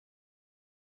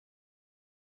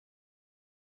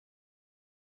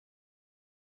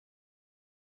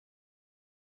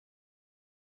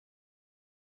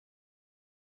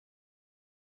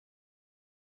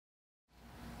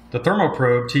The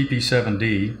ThermoProbe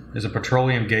TP7-D is a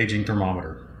petroleum gauging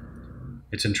thermometer.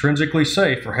 It's intrinsically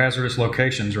safe for hazardous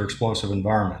locations or explosive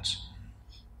environments.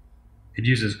 It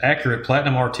uses accurate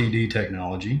platinum RTD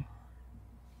technology.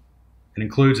 It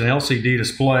includes an LCD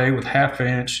display with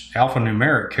half-inch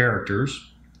alphanumeric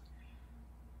characters.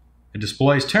 It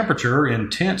displays temperature in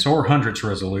tenths or hundredths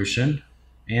resolution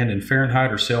and in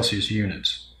Fahrenheit or Celsius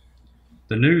units.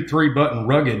 The new 3-button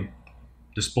rugged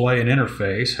display and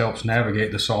interface helps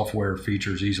navigate the software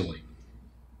features easily.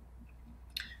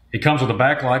 It comes with a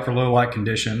backlight for low light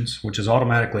conditions, which is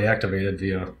automatically activated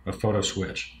via a photo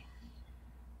switch.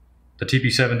 The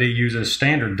TP7-D uses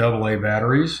standard AA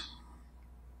batteries,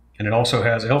 and it also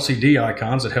has LCD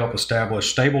icons that help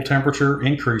establish stable temperature,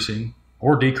 increasing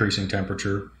or decreasing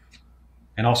temperature,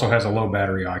 and also has a low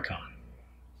battery icon.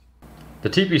 The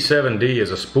TP7-D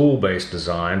is a spool-based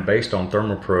design based on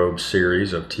ThermoProbe's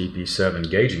series of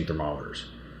TP7 gauging thermometers.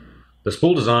 The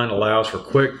spool design allows for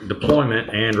quick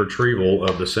deployment and retrieval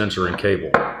of the sensor and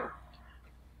cable.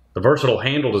 The versatile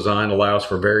handle design allows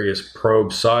for various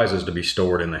probe sizes to be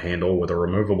stored in the handle with a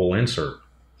removable insert.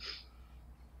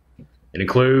 It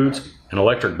includes an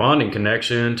electric bonding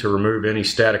connection to remove any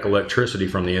static electricity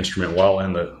from the instrument while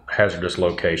in the hazardous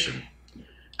location.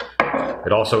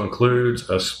 It also includes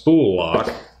a spool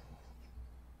lock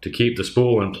to keep the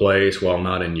spool in place while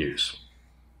not in use.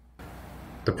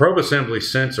 The probe assembly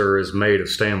sensor is made of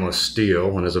stainless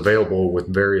steel and is available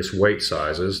with various weight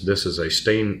sizes. This is a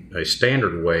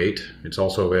standard weight. It's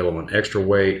also available in extra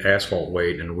weight, asphalt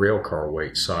weight, and railcar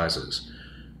weight sizes.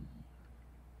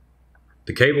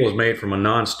 The cable is made from a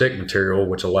non-stick material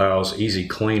which allows easy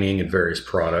cleaning in various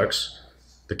products.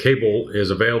 The cable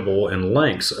is available in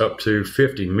lengths up to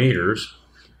 50 meters.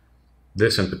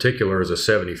 This in particular is a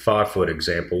 75-foot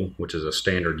example, which is a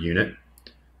standard unit.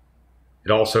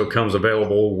 It also comes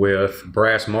available with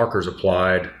brass markers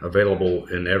applied, available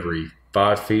in every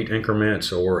 5 feet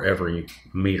increments or every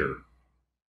meter.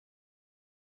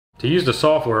 To use the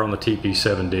software on the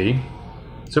TP7-D,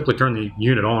 simply turn the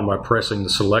unit on by pressing the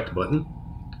select button.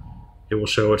 It will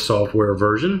show its software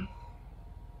version,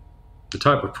 the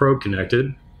type of probe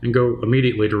connected, and go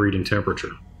immediately to reading temperature.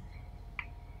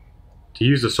 To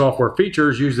use the software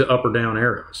features, use the up or down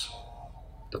arrows.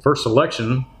 The first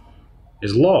selection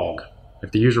is log.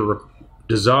 If the user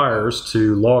desires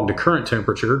to log the current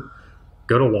temperature,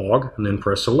 go to log and then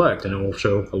press select, and it will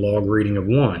show a log reading of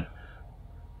 1.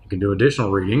 You can do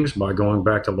additional readings by going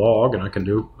back to log, and I can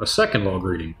do a second log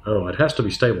reading. Oh, it has to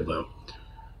be stable though.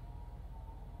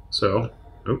 So,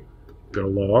 go to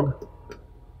log,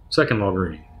 second log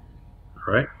reading.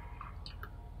 All right.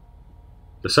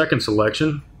 The second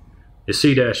selection is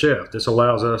C-F. This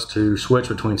allows us to switch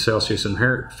between Celsius and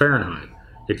Fahrenheit.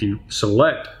 If you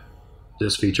select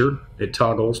this feature, it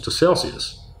toggles to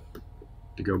Celsius.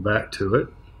 To go back to it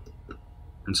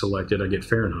and select it, I get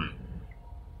Fahrenheit.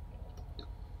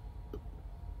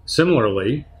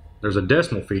 Similarly, there's a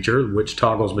decimal feature which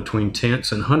toggles between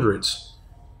tenths and hundredths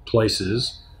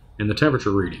places in the temperature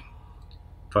reading.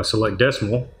 If I select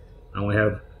decimal, I only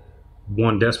have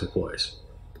 1 decimal place.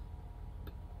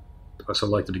 If I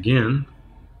select it again,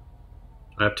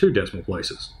 I have 2 decimal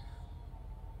places.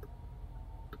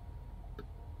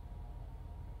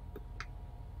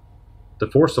 The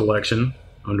fourth selection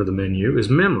under the menu is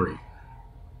memory.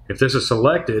 If this is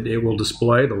selected, it will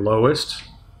display the lowest,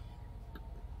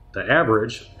 the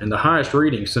average, and the highest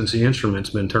reading since the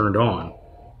instrument's been turned on.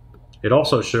 It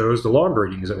also shows the log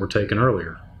readings that were taken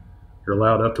earlier. You're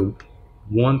allowed up to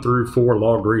 1 through 4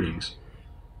 log readings.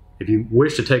 If you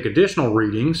wish to take additional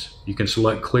readings, you can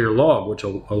select clear log, which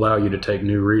will allow you to take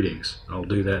new readings. I'll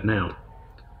do that now.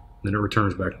 Then it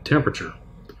returns back to temperature.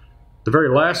 The very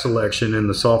last selection in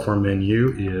the software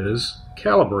menu is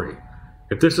Calibrate.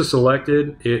 If this is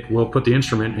selected, it will put the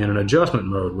instrument in an adjustment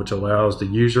mode, which allows the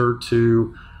user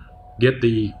to get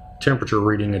the temperature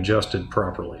reading adjusted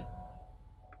properly.